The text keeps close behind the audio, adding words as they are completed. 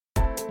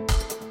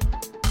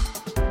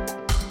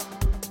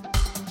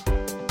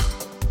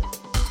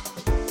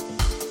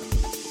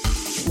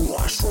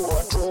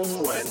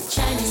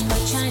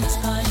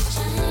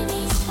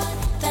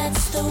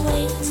the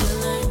way to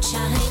learn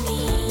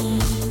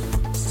Chinese.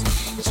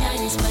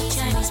 ChinesePod,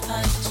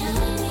 ChinesePod,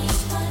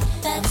 ChinesePod.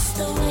 That's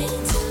the way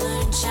to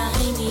learn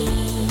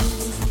Chinese.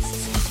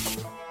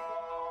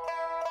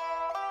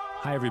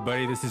 Hi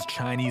everybody, this is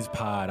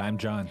ChinesePod. I'm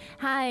John.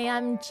 Hi,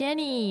 I'm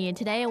Jenny.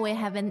 Today we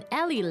have an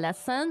Ellie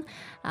lesson.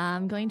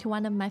 I'm going to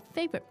one of my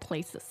favorite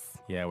places.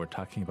 Yeah, we're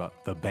talking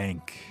about the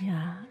bank.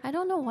 Yeah, I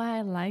don't know why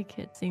I like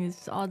it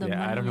since all the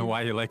money. I don't know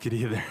why you like it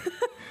either.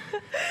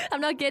 I'm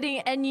not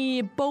getting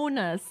any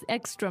bonus,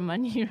 extra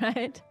money,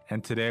 right?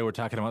 And today we're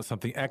talking about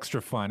something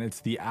extra fun. It's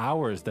the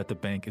hours that the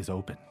bank is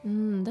open.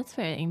 That's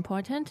very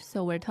important.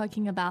 So we're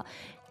talking about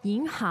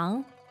银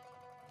行.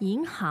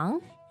 银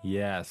行.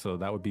 Yeah, so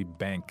that would be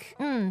bank.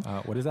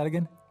 What is that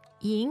again?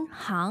 银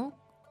行.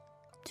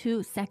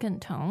 2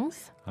 second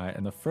tones. All right,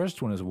 and the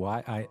first one is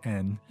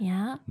Y-I-N.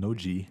 Yeah. No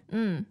G.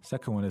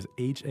 Second one is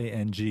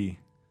H-A-N-G.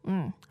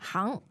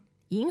 行.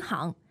 银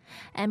行.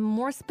 And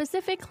more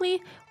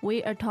specifically,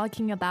 we are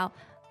talking about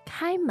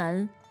开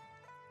门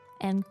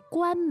and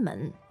关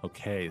门.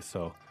 Okay,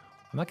 so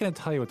I'm not going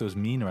to tell you what those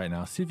mean right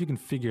now. See if you can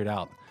figure it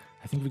out.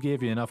 I think we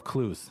gave you enough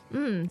clues.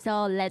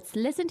 So let's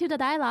listen to the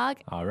dialogue.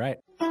 All right.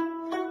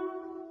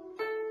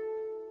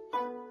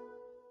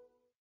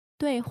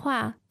 对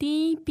话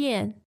第一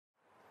遍。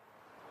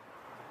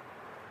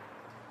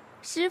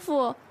师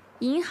傅，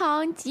银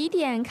行几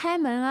点开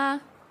门啊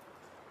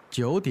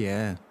9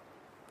点、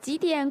几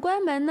点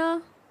关门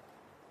呢？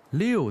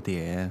 6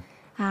点。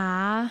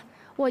啊，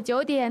我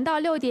9点到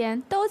6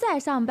点都在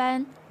上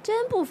班，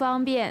真不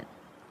方便。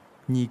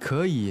你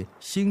可以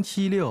星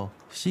期六、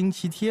星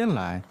期天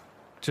来，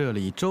这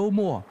里周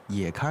末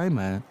也开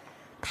门。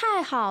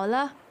太好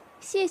了，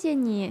谢谢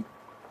你。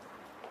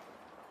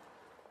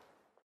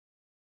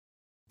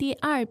第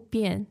二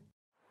遍。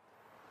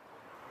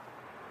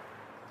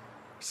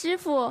师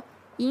傅，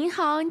银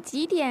行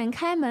几点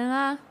开门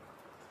啊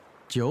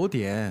9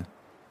点、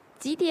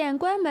几点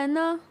关门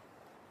呢？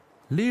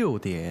 6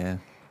点。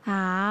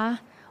啊，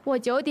我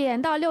9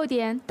点到6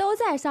点都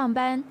在上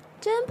班，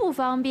真不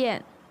方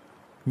便。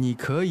你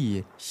可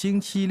以星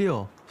期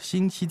六、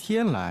星期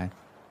天来，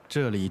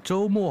这里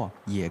周末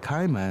也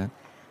开门。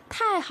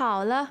太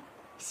好了，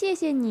谢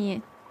谢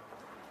你。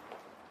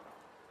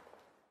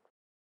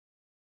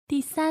第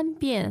三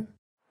遍。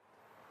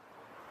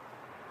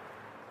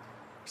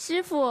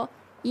师傅，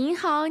银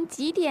行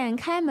几点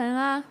开门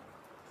啊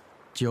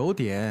9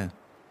点。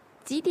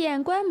几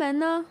点关门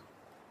呢？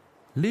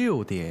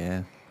 6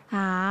点。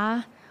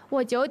啊，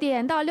我9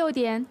点到6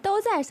点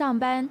都在上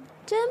班，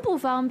真不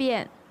方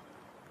便。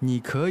你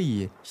可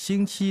以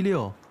星期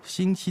六、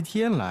星期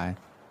天来，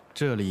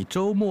这里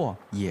周末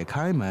也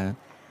开门。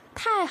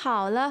太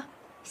好了，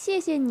谢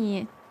谢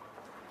你。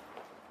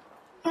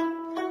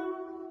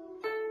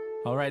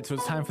All right, so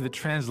it's time for the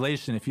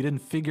translation. If you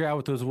didn't figure out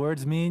what those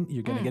words mean,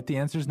 you're going to get the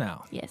answers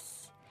now.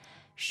 Yes.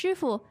 师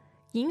傅，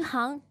银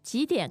行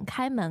几点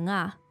开门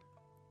啊？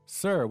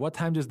 Sir, what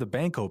time does the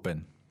bank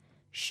open?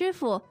 师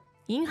傅，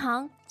银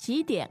行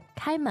几点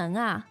开门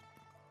啊？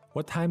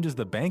 What time does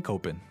the bank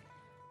open?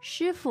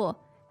 师傅，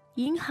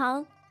银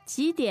行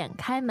几点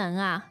开门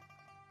啊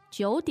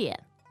？9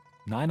点。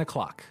9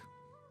 o'clock.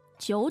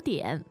 9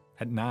点。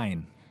 At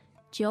 9.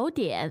 9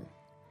点。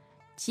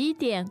几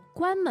点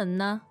关门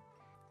呢？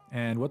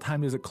 And what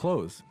time does it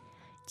close?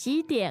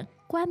 几点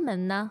关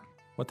门呢？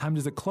 What time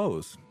does it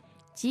close?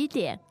 几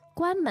点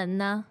关门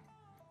呢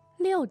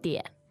？6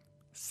点。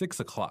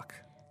6 o'clock.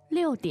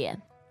 6点。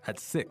At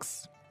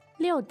 6.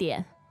 6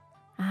点。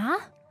啊，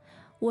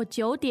我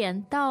9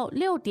点到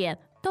6点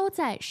都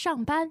在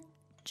上班，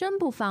真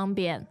不方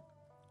便。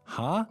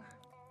 Huh?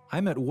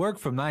 I'm at work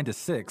from 9 to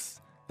 6.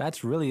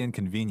 That's really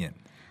inconvenient.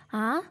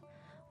 啊，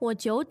我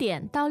9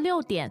点到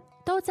6点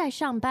都在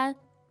上班，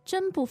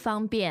真不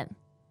方便。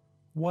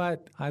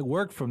What? I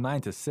work from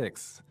 9 to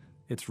 6.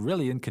 It's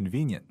really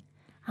inconvenient.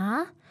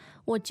 啊，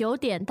我9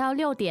点到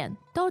6点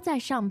都在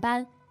上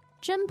班，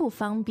真不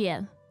方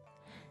便。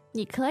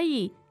你可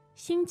以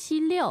星期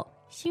六、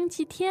星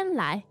期天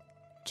来，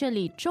这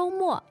里周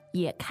末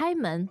也开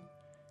门。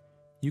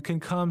You can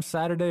come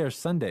Saturday or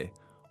Sunday.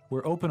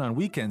 We're open on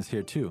weekends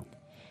here too.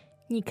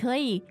 你可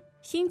以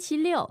星期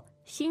六、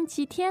星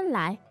期天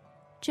来，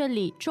这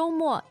里周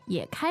末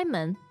也开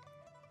门。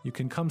You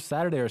can come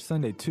Saturday or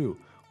Sunday too.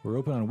 We're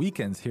open on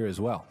weekends here as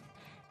well.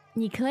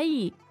 你可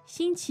以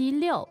星期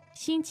六、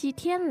星期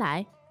天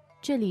来，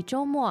这里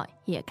周末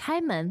也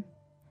开门。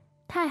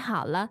太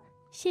好了，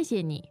谢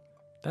谢你。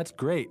That's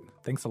great.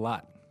 Thanks a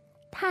lot.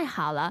 太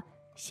好了，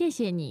谢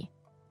谢你。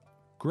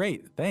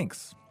Great.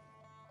 Thanks.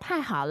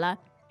 太好了，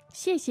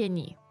谢谢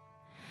你。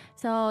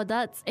So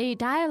that's a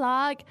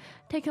dialogue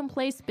taking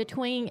place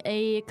between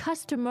a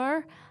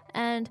customer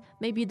and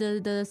maybe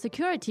the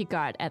security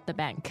guard at the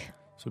bank.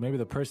 So maybe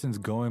the person's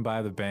going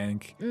by the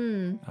bank.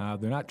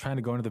 They're not trying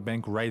to go into the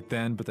bank right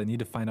then, but they need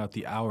to find out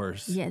the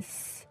hours.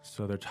 Yes.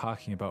 So they're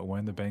talking about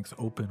when the bank's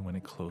open, when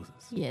it closes.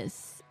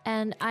 Yes.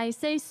 And I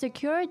say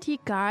security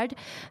guard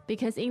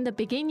because in the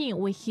beginning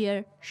we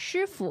hear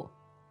师傅,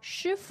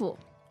 师傅.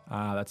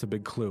 Ah, that's a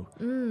big clue.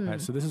 All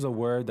right, so this is a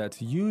word that's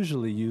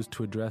usually used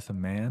to address a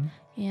man.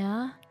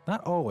 Yeah.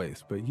 Not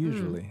always, but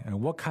usually.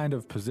 And what kind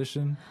of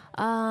position?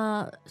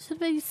 Should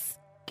be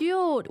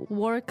skilled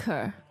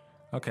worker.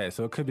 Okay,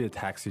 so it could be a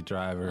taxi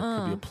driver, it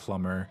could be a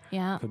plumber,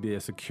 Yeah. could be a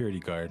security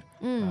guard,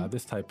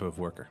 this type of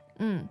worker.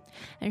 And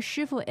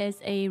师傅 is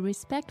a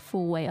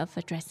respectful way of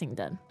addressing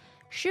them.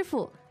 师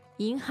傅，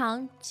银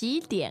行几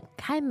点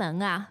开门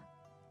啊？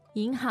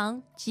银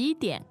行几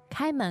点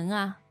开门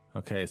啊？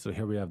 Okay, so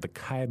here we have the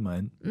开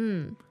门.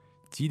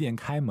 几点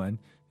开门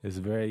is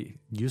a very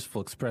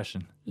useful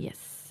expression,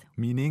 Yes.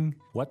 meaning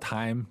what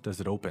time does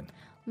it open?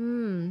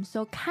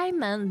 So 开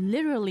门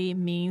literally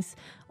means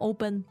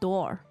open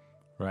door.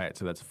 Right,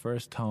 so that's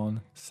first tone,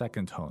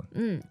 second tone.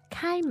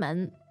 开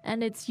门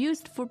and it's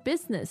used for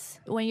business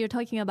when you're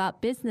talking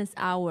about business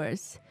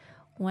hours.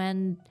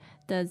 When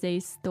does a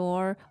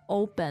store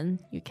open?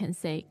 You can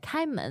say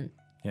开门.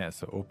 Yeah,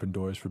 so open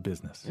doors for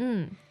business.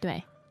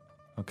 对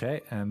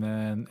Okay, and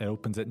then it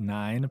opens at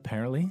 9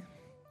 apparently.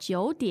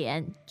 9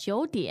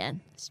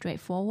点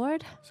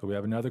straightforward. So we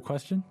have another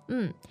question.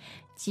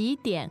 几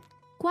点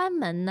关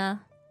门呢？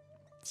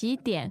几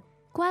点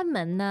关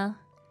门呢？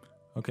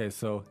 Okay,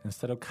 so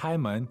instead of 开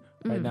门,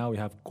 right now we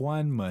have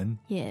关门.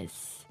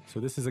 Yes. So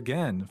this is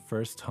again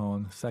first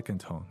tone, second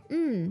tone.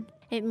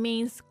 It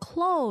means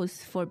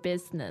close for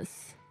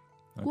business.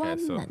 Okay, so 关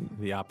门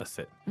the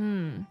opposite.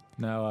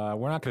 Now,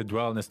 we're not going to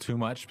dwell on this too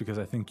much because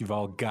I think you've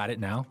all got it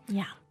now.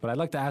 Yeah. But I'd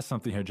like to ask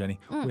something here, Jenny.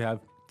 We have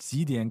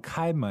几点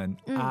开门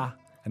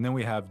and then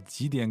we have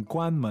几点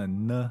关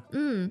门呢?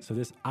 So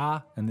this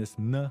and this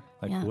n,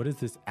 like Yeah. what is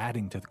this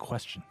adding to the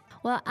question?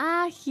 Well,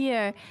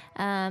 here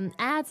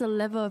adds a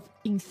level of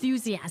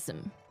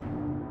enthusiasm.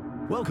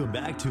 Welcome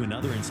back to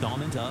another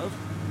installment of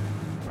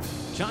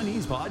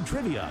ChinesePod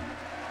Trivia.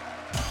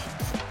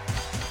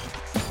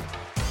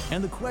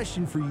 And the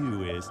question for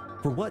you is,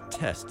 for what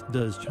test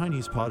does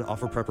ChinesePod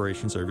offer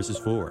preparation services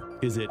for?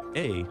 Is it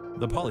A,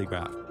 the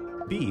polygraph,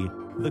 B,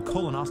 the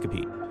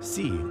colonoscopy,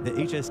 C, the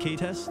HSK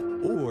test,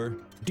 or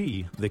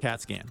D, the CAT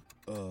scan?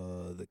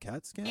 The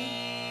CAT scan?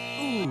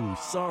 Ooh,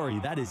 sorry,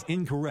 that is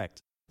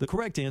incorrect. The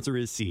correct answer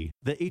is C,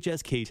 the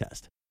HSK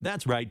test.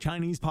 That's right,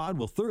 ChinesePod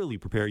will thoroughly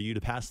prepare you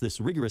to pass this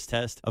rigorous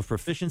test of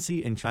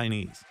proficiency in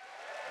Chinese.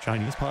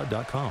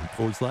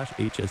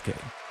 ChinesePod.com/HSK.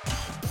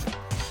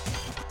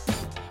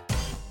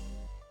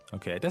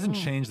 Okay, it doesn't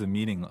change the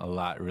meaning a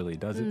lot, really,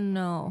 does it?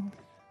 No.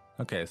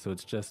 Okay, so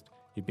it's just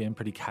you're being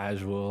pretty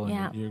casual and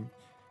Yeah.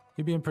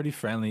 you're being pretty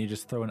friendly. You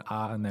just throw an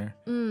in there.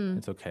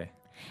 It's okay.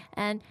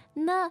 And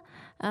na,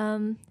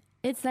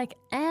 it's like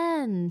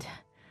and.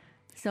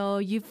 So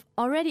you've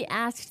already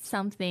asked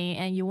something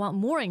and you want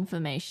more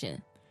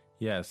information.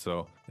 Yeah,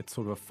 so it's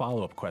sort of a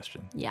follow-up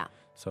question. Yeah.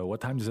 So what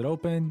time does it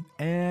open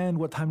and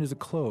what time does it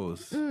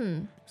close?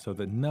 So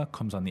the n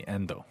comes on the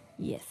end though.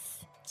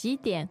 Yes. 几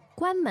点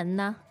关门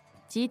呢？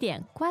几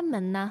点关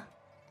门呢？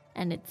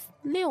 And it's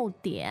 6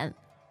点。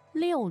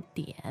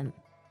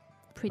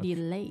Pretty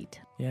late.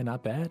 Yeah,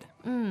 not bad.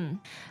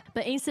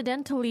 But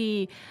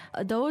incidentally,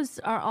 those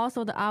are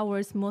also the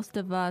hours most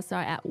of us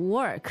are at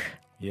work.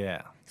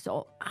 Yeah.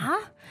 So,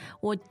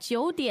 我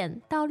9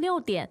点到6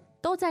点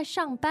都在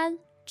上班，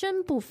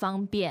真不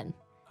方便。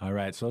 All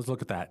right, so let's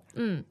look at that.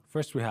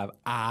 First we have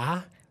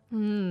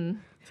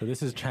So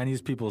this is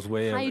Chinese people's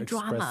way of High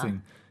drama.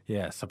 expressing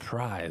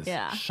surprise,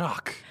 Yeah.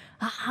 shock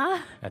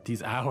at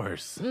these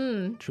hours.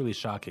 Truly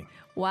shocking.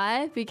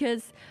 Why?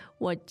 Because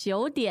我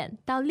9点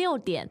到6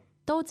点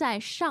都在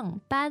上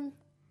班，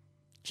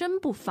真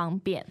不方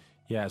便。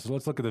 Yeah, so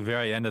let's look at the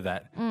very end of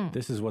that.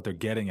 This is what they're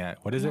getting at.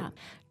 What is it?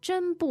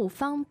 真不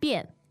方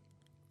便，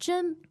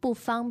真不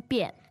方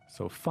便。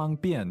 So 方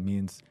便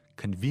means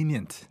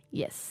convenient.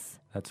 Yes,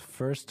 That's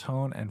first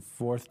tone and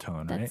fourth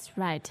tone, right? that's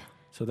right.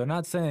 So they're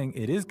not saying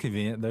it is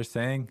convenient. They're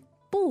saying,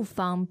 不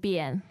方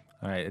便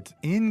all right, it's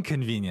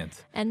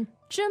inconvenient. and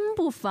真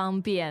不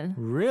方便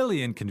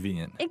Really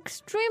inconvenient.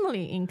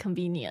 extremely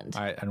inconvenient.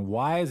 All right, and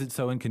why is it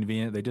so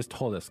inconvenient? They just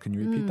told us. Can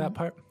you repeat that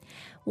part?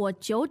 我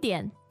9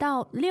点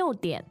到6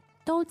点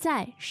都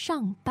在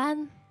上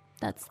班。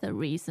That's the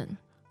reason.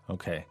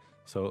 Okay,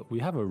 so we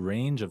have a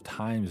range of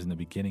times in the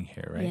beginning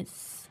here, right?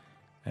 Yes.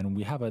 And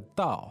we have a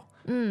到.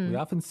 We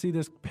often see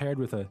this paired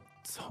with a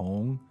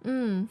从,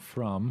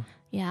 from,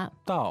 Yeah.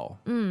 到,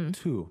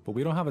 to. But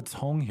we don't have a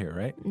从 here,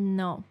 right?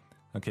 No.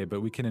 Okay,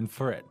 but we can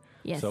infer it.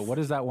 Yes. So what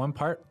is that one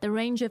part? The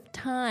range of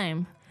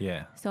time.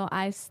 Yeah. So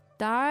I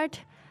start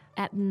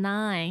at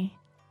 9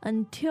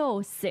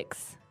 until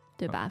 6,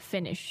 对吧?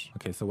 Finish.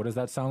 Okay, so what does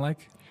that sound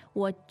like?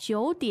 我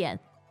9点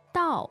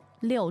到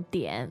6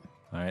点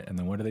All right, and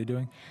then what are they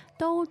doing?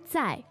 都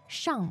在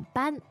上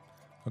班。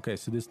 Okay,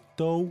 so this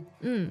都,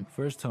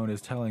 first tone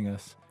is telling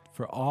us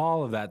for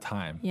all of that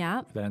time,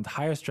 Yeah. that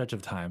entire stretch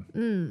of time,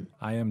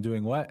 I am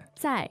doing what?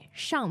 在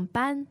上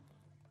班，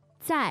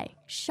在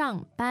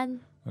上班。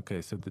 Okay,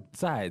 so the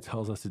在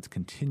tells us it's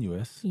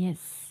continuous.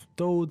 Yes.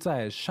 都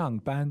在上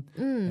班,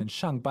 and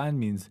上班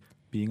means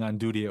being on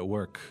duty at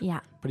work. Yeah.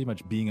 Pretty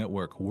much being at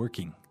work,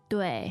 working.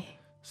 对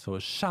So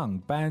上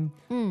班,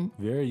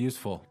 very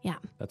useful. Yeah.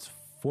 That's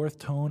fourth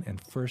tone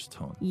and first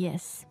tone.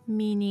 Yes,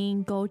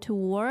 meaning go to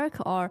work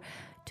or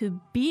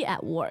to be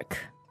at work.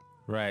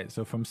 Right.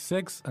 So from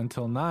 6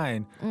 until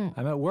 9,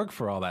 I'm at work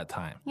for all that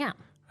time. Yeah.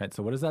 Right.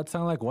 So what does that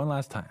sound like? One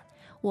last time.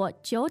 我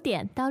9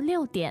点到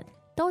6点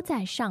都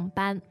在上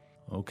班。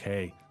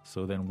 Okay.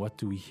 So then what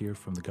do we hear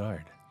from the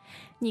guard?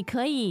 你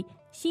可以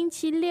星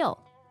期六、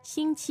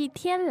星期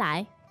天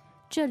来，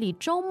这里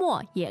周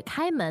末也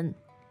开门。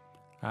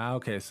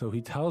 Okay. So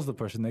he tells the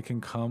person they can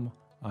come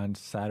on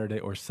Saturday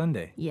or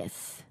Sunday.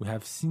 Yes. We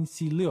have 星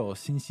期六,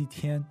星期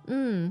天.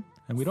 And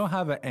we don't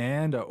have an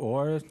and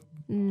or.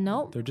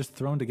 No. They're just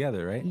thrown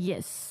together, right?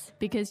 Yes,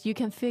 because you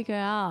can figure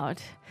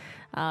out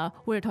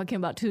we're talking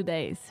about 2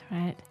 days,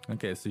 right?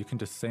 Okay, so you can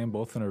just say them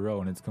both in a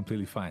row and it's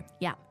completely fine.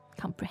 Yeah,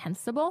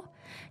 comprehensible.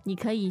 你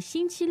可以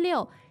星期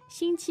六、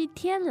星期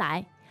天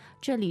来，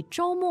这里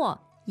周末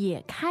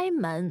也开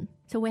门。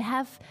So we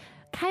have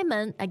开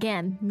门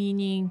again,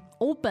 meaning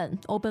open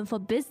for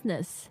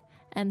business.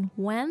 And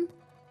when?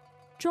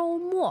 周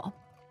末.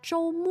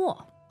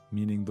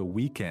 Meaning the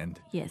weekend.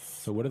 Yes.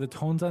 So what are the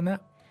tones on that?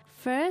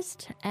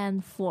 First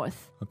and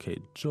fourth.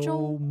 Okay, 周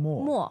周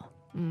末. 末.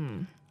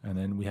 And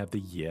then we have the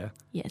也.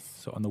 Yes.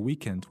 So on the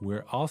weekend,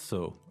 we're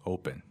also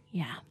open.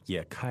 Yeah.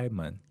 也开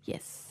门.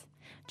 Yes.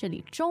 这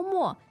里周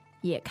末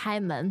也开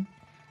门。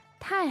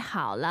太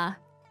好了，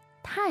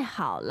太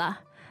好了。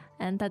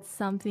And that's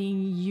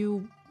something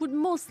you would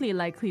mostly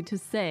likely to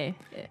say.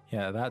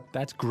 Yeah,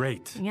 that's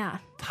great. Yeah.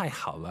 太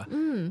好了.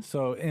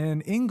 So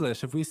in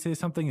English, if we say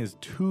something is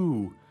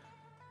too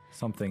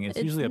something, it's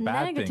usually a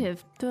bad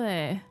negative. thing.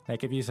 对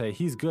Like if you say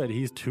he's good,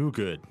 he's too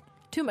good.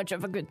 Too much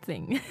of a good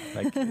thing.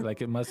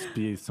 Like it must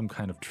be some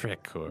kind of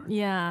trick or.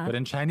 Yeah. But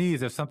in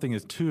Chinese, if something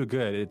is too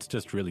good, it's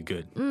just really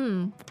good.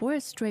 We're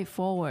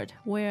straightforward.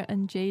 We're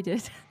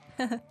unjaded.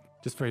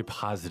 Just very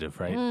positive,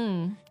 right?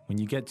 When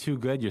you get too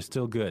good, you're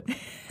still good.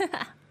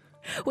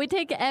 We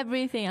take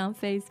everything on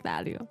face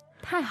value.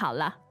 太好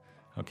了。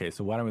 Okay,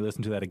 so why don't we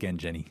listen to that again,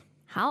 Jenny?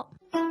 好。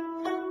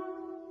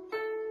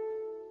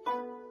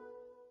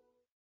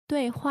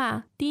对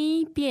话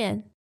第1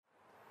遍。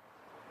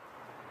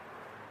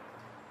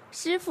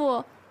师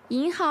傅，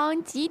银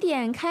行几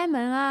点开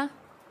门啊？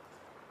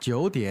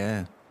 9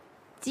点、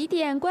几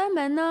点关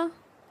门呢？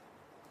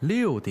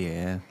 6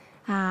点。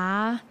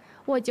啊，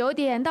我9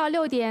点到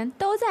6点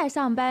都在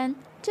上班，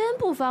真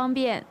不方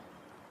便。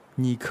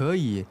你可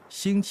以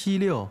星期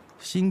六、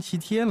星期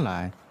天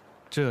来，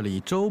这里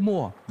周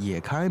末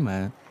也开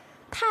门。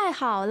太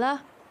好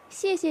了，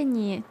谢谢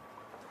你。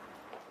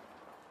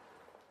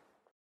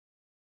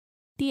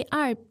第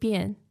2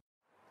遍。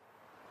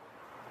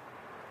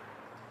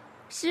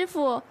师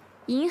傅，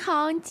银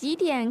行几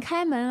点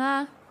开门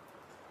啊？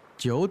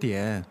 9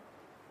点、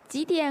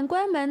几点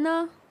关门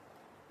呢？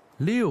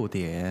 6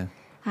点。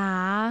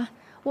啊，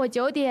我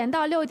9点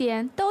到6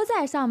点都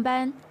在上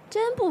班，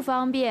真不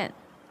方便。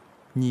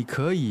你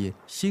可以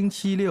星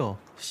期六、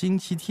星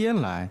期天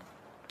来，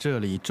这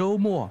里周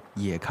末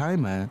也开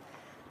门。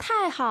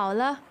太好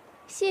了，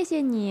谢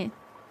谢你。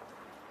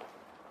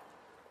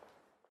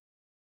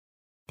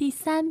第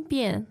3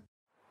遍。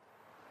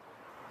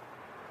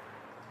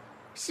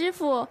师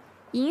傅，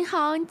银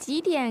行几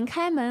点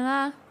开门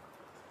啊？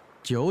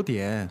 9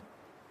点。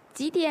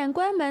几点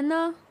关门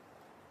呢？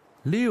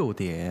 6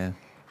点。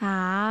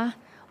啊，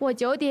我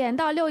9点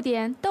到6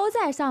点都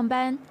在上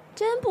班，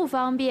真不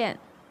方便。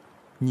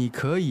你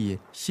可以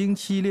星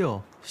期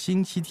六、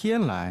星期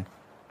天来，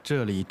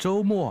这里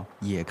周末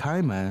也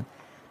开门。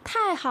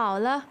太好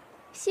了，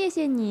谢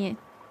谢你。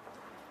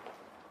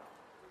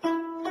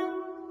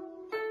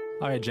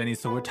 All right, Jenny,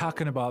 so we're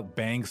talking about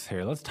banks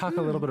here. Let's talk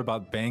a little bit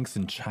about banks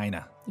in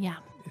China. Yeah.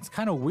 It's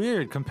kind of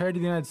weird compared to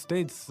the United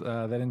States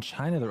that in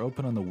China they're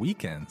open on the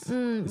weekends.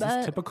 Is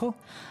this typical?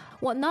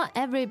 Well, not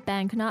every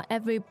bank, not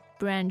every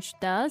branch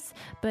does,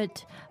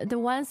 but the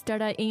ones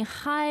that are in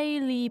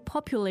highly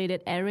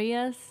populated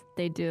areas,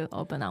 they do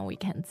open on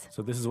weekends.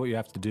 So this is what you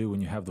have to do when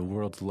you have the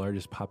world's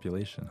largest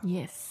population.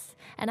 Yes.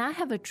 And I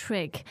have a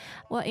trick.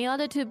 Well, in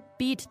order to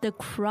beat the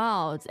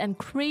crowds and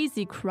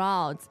crazy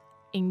crowds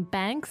in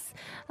banks,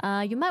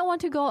 you might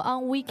want to go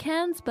on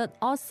weekends, but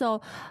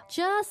also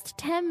just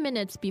 10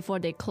 minutes before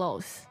they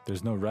close.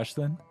 There's no rush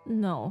then?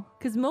 No,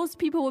 because most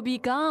people will be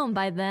gone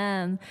by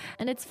then.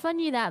 And it's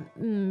funny that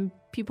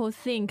people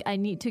think I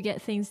need to get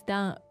things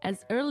done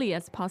as early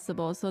as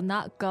possible, so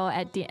not go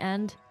at the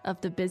end of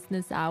the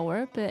business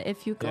hour. But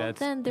if you go, Yeah,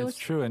 then there it's was...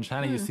 true. In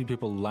China, you see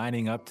people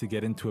lining up to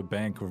get into a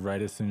bank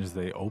right as soon as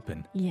they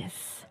open.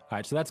 Yes. All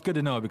right, so that's good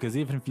to know because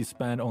even if you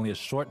spend only a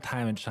short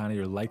time in China,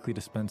 you're likely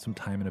to spend some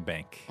time in a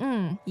bank.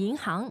 银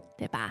行，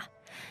对吧?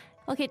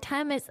 Okay,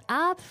 time is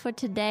up for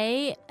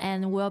today,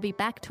 and we'll be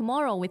back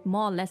tomorrow with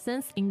more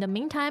lessons. In the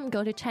meantime,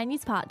 go to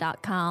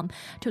ChinesePod.com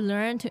to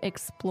learn to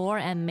explore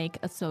and make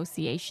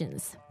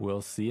associations.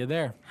 We'll see you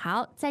there.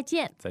 好，再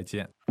见。再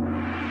见.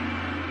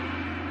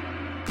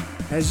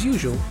 As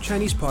usual,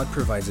 ChinesePod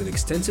provides an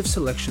extensive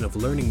selection of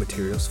learning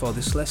materials for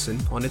this lesson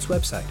on its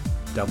website,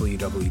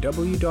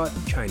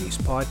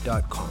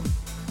 www.chinesepod.com.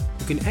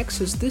 You can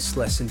access this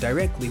lesson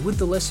directly with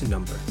the lesson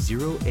number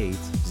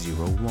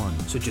 0801.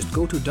 So just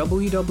go to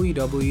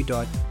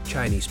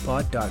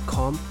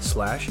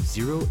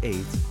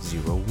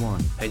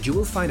www.ChinesePod.com/0801 and you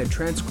will find a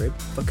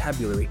transcript,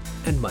 vocabulary,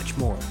 and much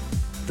more.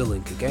 The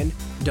link again,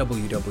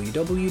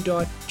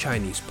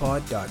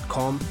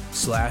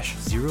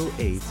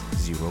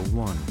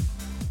 www.ChinesePod.com/0801.